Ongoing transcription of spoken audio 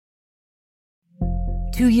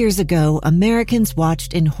2 years ago, Americans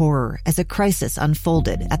watched in horror as a crisis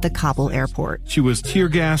unfolded at the Kabul airport. She was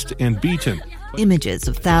tear-gassed and beaten. Images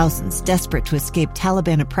of thousands desperate to escape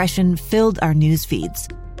Taliban oppression filled our news feeds.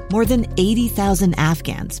 More than 80,000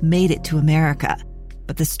 Afghans made it to America.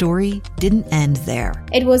 But the story didn't end there.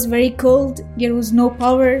 It was very cold. There was no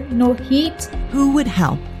power, no heat. Who would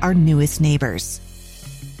help our newest neighbors?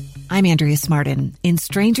 I'm Andrea Smartin. In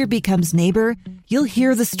Stranger Becomes Neighbor, you'll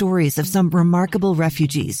hear the stories of some remarkable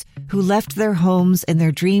refugees who left their homes and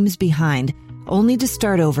their dreams behind, only to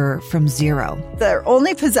start over from zero. Their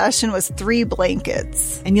only possession was 3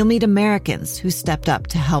 blankets. And you'll meet Americans who stepped up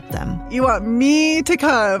to help them. You want me to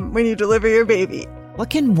come when you deliver your baby. What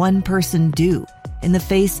can one person do in the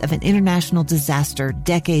face of an international disaster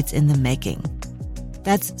decades in the making?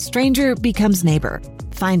 That's Stranger Becomes Neighbor.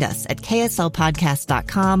 Find us at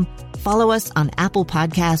kslpodcast.com. Follow us on Apple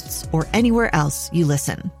Podcasts or anywhere else you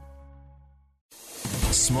listen.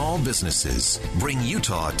 Small businesses bring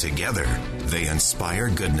Utah together. They inspire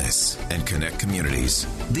goodness and connect communities.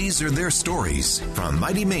 These are their stories from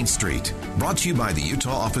Mighty Main Street, brought to you by the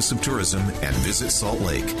Utah Office of Tourism and Visit Salt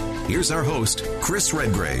Lake. Here's our host, Chris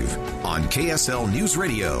Redgrave, on KSL News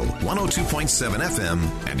Radio, 102.7 FM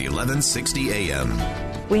and 1160 AM.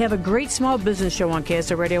 We have a great small business show on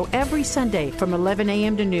KSL Radio every Sunday from 11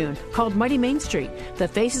 a.m. to noon called Mighty Main Street, the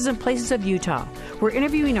faces and places of Utah. We're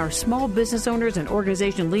interviewing our small business owners and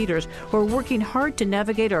organization leaders who are working hard to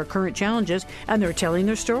navigate our current challenges, and they're telling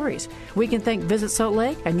their stories. We can thank Visit Salt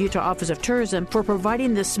Lake and Utah Office of Tourism for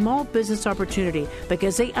providing this small business opportunity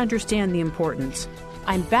because they understand the importance.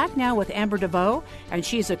 I'm back now with Amber DeVoe, and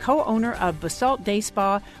she is a co-owner of Basalt Day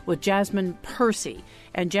Spa with Jasmine Percy.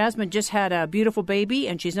 And Jasmine just had a beautiful baby,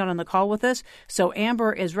 and she's not on the call with us. So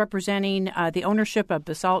Amber is representing the ownership of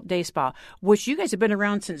Basalt Day Spa, which you guys have been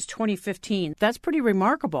around since 2015. That's pretty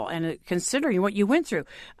remarkable, and considering what you went through.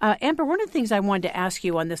 Amber, one of the things I wanted to ask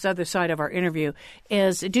you on this other side of our interview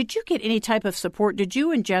is, did you get any type of support? Did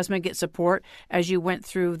you and Jasmine get support as you went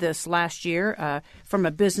through this last year from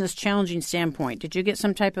a business challenging standpoint? Did you get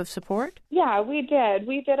some type of support? Yeah, we did.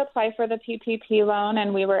 We did apply for the PPP loan,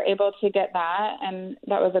 and we were able to get that, and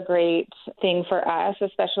that was a great thing for us,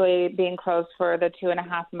 especially being closed for the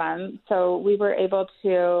 2.5 months. So we were able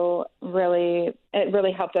to it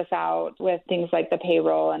really helped us out with things like the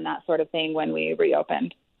payroll and that sort of thing when we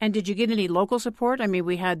reopened. And did you get any local support? I mean,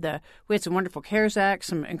 we had some wonderful CARES Act,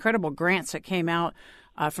 some incredible grants that came out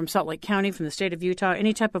from Salt Lake County, from the state of Utah.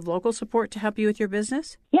 Any type of local support to help you with your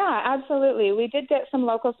business? Yeah, absolutely. We did get some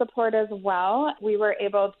local support as well. We were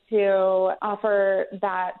able to offer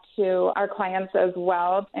that to our clients as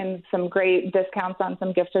well, and some great discounts on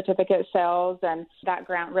some gift certificate sales. And that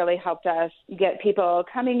grant really helped us get people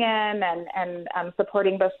coming in and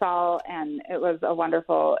supporting Basalt. And it was a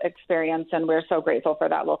wonderful experience. And we're so grateful for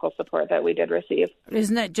that local support that we did receive.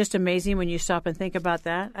 Isn't that just amazing when you stop and think about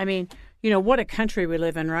that? I mean, you know, what a country we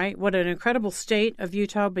live in, right? What an incredible state of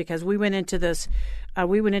Utah, because we went into this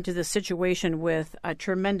situation with a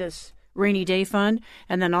tremendous rainy day fund,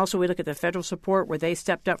 and then also we look at the federal support where they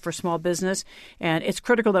stepped up for small business, and it's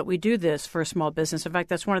critical that we do this for small business. In fact,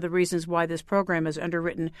 that's one of the reasons why this program is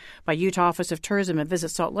underwritten by Utah Office of Tourism and Visit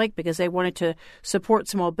Salt Lake, because they wanted to support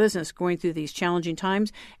small business going through these challenging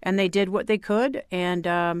times, and they did what they could,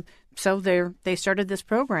 and so they started this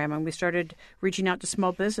program, and we started reaching out to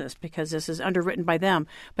small business because this is underwritten by them.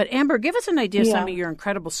 But Amber, give us an idea of some of your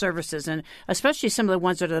incredible services, and especially some of the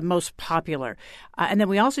ones that are the most popular. And then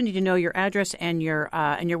we also need to know your address and your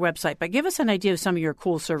website. But give us an idea of some of your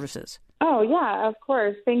cool services. Oh, yeah, of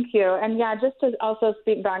course. Thank you. And yeah, just to also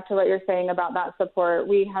speak back to what you're saying about that support,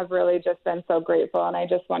 we have really just been so grateful. And I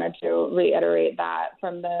just wanted to reiterate that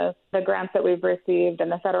from the grants that we've received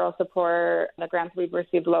and the federal support, the grants we've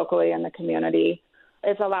received locally in the community.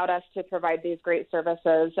 It's allowed us to provide these great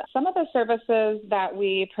services. Some of the services that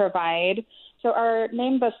we provide, so our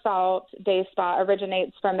name Basalt Day Spa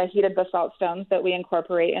originates from the heated basalt stones that we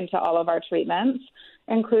incorporate into all of our treatments,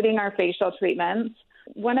 including our facial treatments.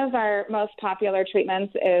 One of our most popular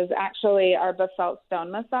treatments is actually our basalt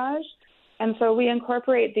stone massage. And so we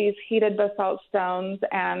incorporate these heated basalt stones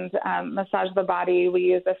and massage the body. We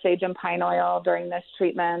use a sage and pine oil during this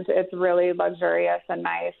treatment. It's really luxurious and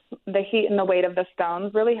nice. The heat and the weight of the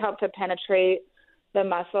stones really help to penetrate the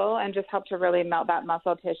muscle and just help to really melt that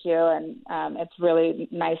muscle tissue. And it's really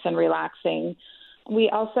nice and relaxing. We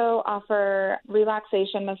also offer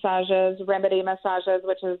relaxation massages, remedy massages,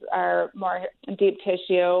 which is our more deep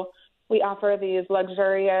tissue. We offer these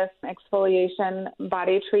luxurious exfoliation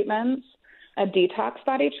body treatments, a detox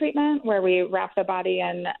body treatment where we wrap the body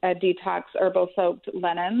in a detox herbal-soaked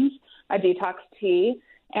linens, a detox tea,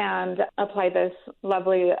 and apply this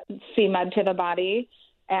lovely C-Med to the body.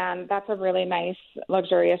 And that's a really nice,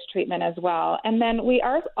 luxurious treatment as well. And then we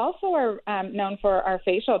are also known for our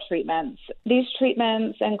facial treatments. These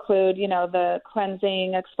treatments include, the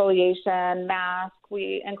cleansing, exfoliation, mask.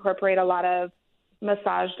 We incorporate a lot of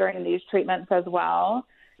massage during these treatments as well.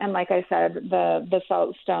 And like I said, the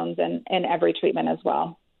salt stones in every treatment as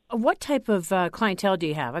well. What type of clientele do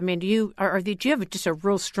you have? I mean, do you have just a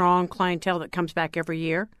real strong clientele that comes back every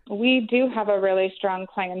year? We do have a really strong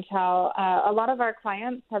clientele. A lot of our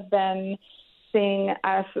clients have been seeing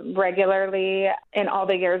us regularly in all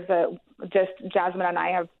the years that just Jasmine and I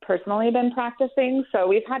have personally been practicing. So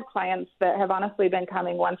we've had clients that have honestly been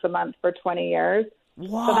coming once a month for 20 years.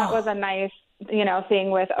 Wow. So that was a nice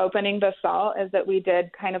thing with opening Basalt, is that we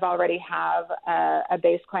did kind of already have a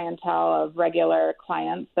base clientele of regular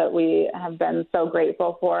clients that we have been so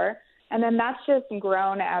grateful for. And then that's just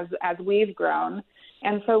grown as we've grown.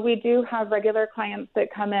 And so we do have regular clients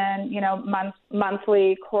that come in,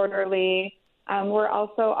 monthly, quarterly. We're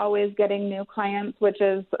also always getting new clients, which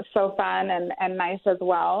is so fun and nice as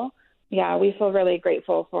well. Yeah, we feel really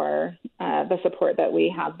grateful for the support that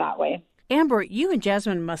we have that way. Amber, you and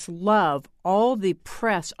Jasmine must love all the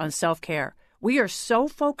press on self-care. We are so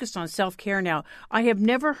focused on self-care now. I have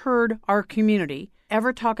never heard our community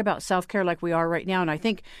ever talk about self-care like we are right now. And I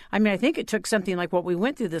think it took something like what we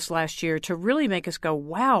went through this last year to really make us go,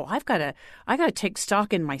 wow, I got to take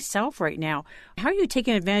stock in myself right now. How are you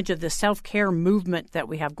taking advantage of the self-care movement that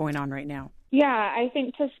we have going on right now? Yeah, I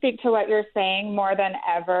think to speak to what you're saying, more than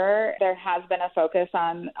ever, there has been a focus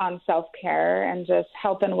on self-care and just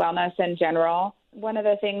health and wellness in general. One of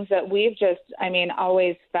the things that we've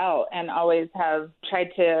always felt and always have tried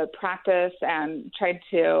to practice and tried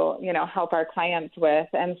to, help our clients with.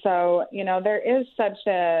 And so, there is such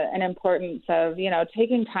an importance of,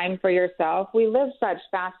 taking time for yourself. We live such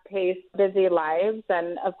fast-paced, busy lives.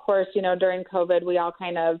 And of course, during COVID, we all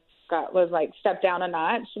kind of stepped down a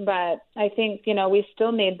notch. But I think, we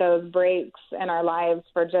still need those breaks in our lives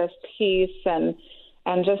for just peace and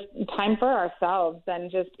just time for ourselves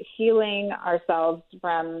and just healing ourselves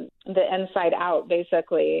from the inside out,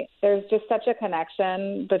 basically. There's just such a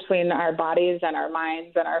connection between our bodies and our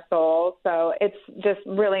minds and our souls. So it's just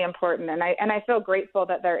really important. And I feel grateful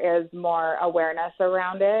that there is more awareness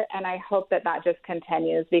around it. And I hope that just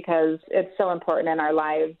continues, because it's so important in our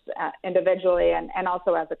lives individually and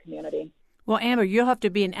also as a community. Well, Amber, you'll have to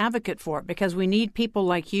be an advocate for it, because we need people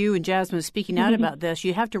like you and Jasmine speaking out about this.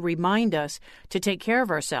 You have to remind us to take care of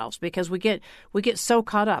ourselves, because we get so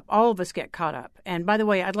caught up. All of us get caught up. And by the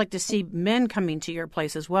way, I'd like to see men coming to your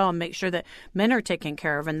place as well and make sure that men are taken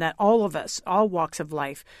care of, and that all of us, all walks of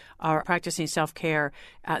life, are practicing self-care.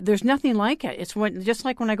 There's nothing like it. It's just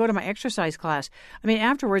like when I go to my exercise class. I mean,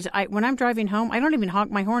 afterwards, when I'm driving home, I don't even honk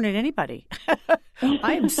my horn at anybody.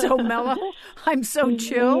 I am so mellow. I'm so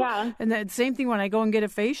chill. Yeah. And the same thing when I go and get a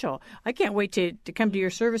facial. I can't wait to come to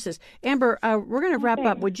your services. Amber, we're going to wrap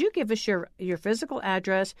up. Would you give us your physical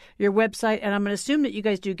address, your website, and I'm going to assume that you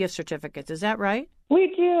guys do gift certificates. Is that right?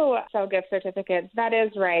 We do sell gift certificates. That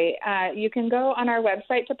is right. You can go on our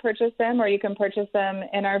website to purchase them, or you can purchase them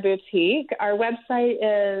in our boutique. Our website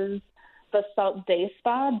is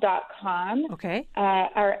basaltdayspa.com. Okay.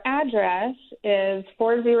 Our address is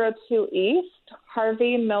 402 East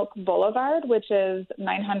Harvey Milk Boulevard, which is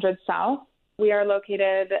 900 South. We are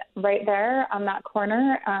located right there on that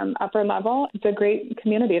corner, upper level. It's a great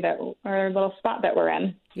community or little spot that we're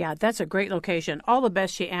in. Yeah, that's a great location. All the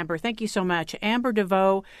best to you, Amber. Thank you so much. Amber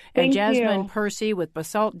DeVoe and Jasmine Percy with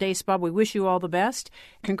Basalt Day Spa. We wish you all the best.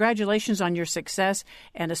 Congratulations on your success,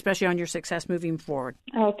 and especially on your success moving forward.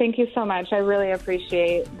 Oh, thank you so much. I really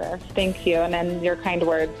appreciate this. Thank you. And then your kind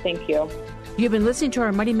words. Thank you. You've been listening to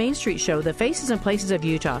our Mighty Main Street show, The Faces and Places of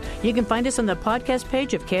Utah. You can find us on the podcast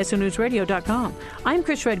page of KSLNewsRadio.com. I'm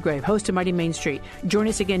Chris Redgrave, host of Mighty Main Street. Join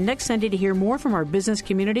us again next Sunday to hear more from our business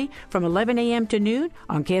community from 11 a.m. to noon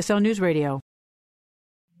on KSL News Radio.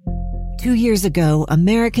 2 years ago,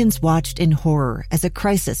 Americans watched in horror as a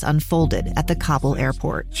crisis unfolded at the Kabul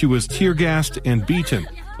airport. She was tear-gassed and beaten.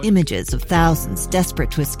 Images of thousands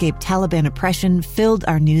desperate to escape Taliban oppression filled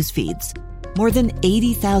our news feeds. More than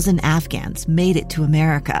 80,000 Afghans made it to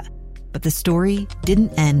America. But the story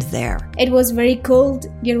didn't end there. It was very cold.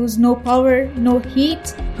 There was no power, no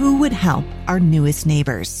heat. Who would help our newest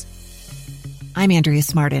neighbors? I'm Andrea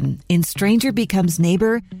Smartin. In Stranger Becomes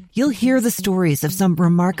Neighbor, you'll hear the stories of some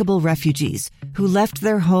remarkable refugees who left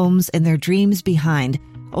their homes and their dreams behind,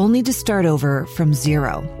 only to start over from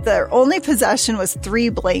zero. Their only possession was 3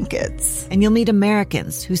 blankets. And you'll meet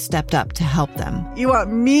Americans who stepped up to help them. You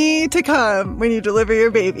want me to come when you deliver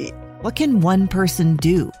your baby. What can one person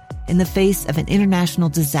do in the face of an international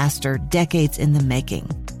disaster decades in the making?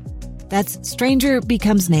 That's Stranger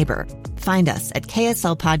Becomes Neighbor. Find us at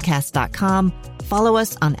kslpodcast.com. Follow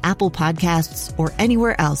us on Apple Podcasts or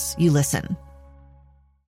anywhere else you listen.